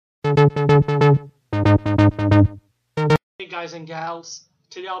Hey guys and gals,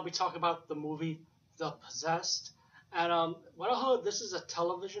 today I'll be talking about the movie The Possessed. And what I heard, this is a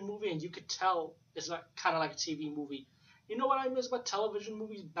television movie, and you could tell it's like kind of like a TV movie. You know what I miss about television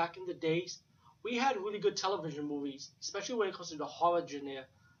movies back in the days? We had really good television movies, especially when it comes to the horror genre.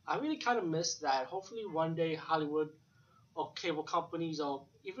 I really kind of miss that. Hopefully one day Hollywood or cable companies or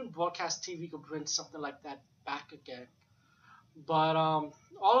even broadcast TV could bring something like that back again. But all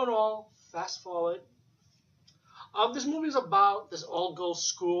in all, fast forward. This movie is about this all-girls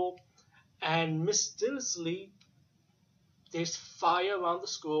school, and mysteriously there's fire around the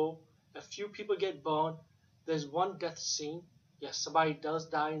school. A few people get burned. There's one death scene. Yes, somebody does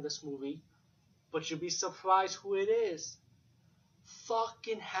die in this movie, but you'll be surprised who it is.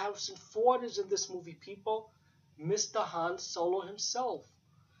 Fucking Harrison Ford is in this movie, people. Mr. Han Solo himself,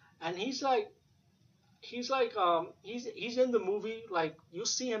 and he's in the movie. Like you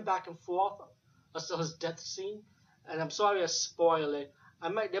see him back and forth until his death scene. And I'm sorry I spoil it.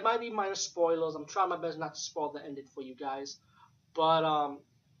 There might be minor spoilers. I'm trying my best not to spoil the ending for you guys. But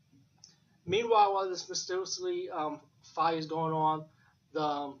meanwhile, while this mysteriously fire is going on,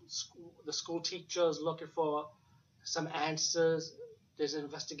 the school teacher is looking for some answers. There's an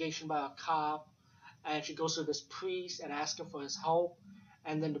investigation by a cop, and she goes to this priest and asks him for his help.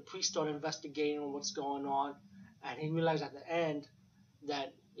 And then the priest started investigating what's going on, and he realized at the end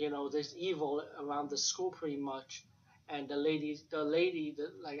that there's evil around the school pretty much. And I think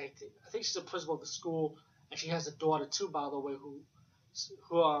she's the principal of the school, and she has a daughter too, by the way,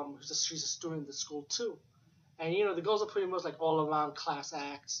 she's a student in the school too. And the girls are pretty much like all around class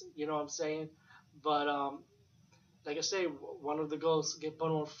acts. You know what I'm saying? But like I say, one of the girls get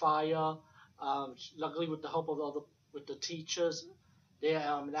burned on fire. Luckily, with the help of with the teachers, they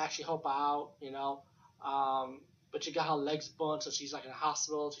actually help her out. But she got her legs burnt, so she's like in the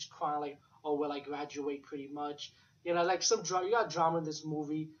hospital. She's crying like, "Oh, will I graduate?" Pretty much. Like some drama. You got drama in this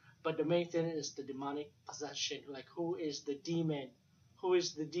movie, but the main thing is the demonic possession. Like, who is the demon? Who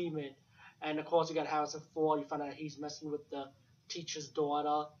is the demon? And of course, you got Harrison Ford. You find out he's messing with the teacher's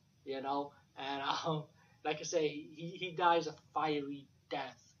daughter. And like I say, he dies a fiery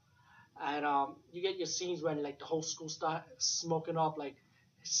death. And you get your scenes when like the whole school start smoking up, like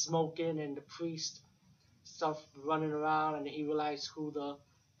smoking, and the priest stuff running around, and he realizes who the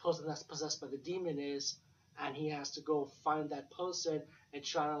person that's possessed by the demon is, and he has to go find that person and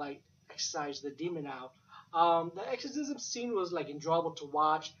try to like exorcise the demon out. The exorcism scene was like enjoyable to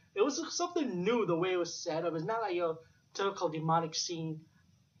watch. It was something new the way it was set up. It's not like your typical demonic scene,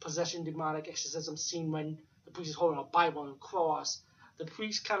 possession demonic exorcism scene when the priest is holding a Bible and a cross. The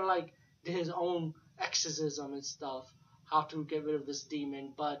priest kind of like did his own exorcism and stuff, how to get rid of this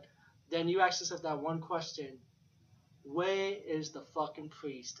demon. But then you ask yourself that one question: where is the fucking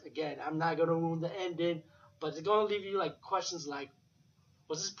priest? Again, I'm not gonna ruin the ending, but it's gonna leave you like questions like,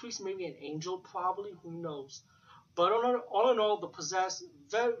 was this priest maybe an angel? Probably. Who knows? But all in all, The Possessed,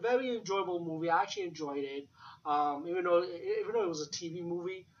 very very enjoyable movie. I actually enjoyed it, even though it was a TV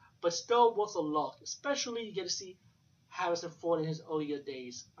movie, but still worth a look. Especially you get to see Harrison Ford in his earlier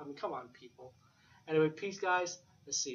days. I mean, come on, people. Anyway, peace, guys. Let's see.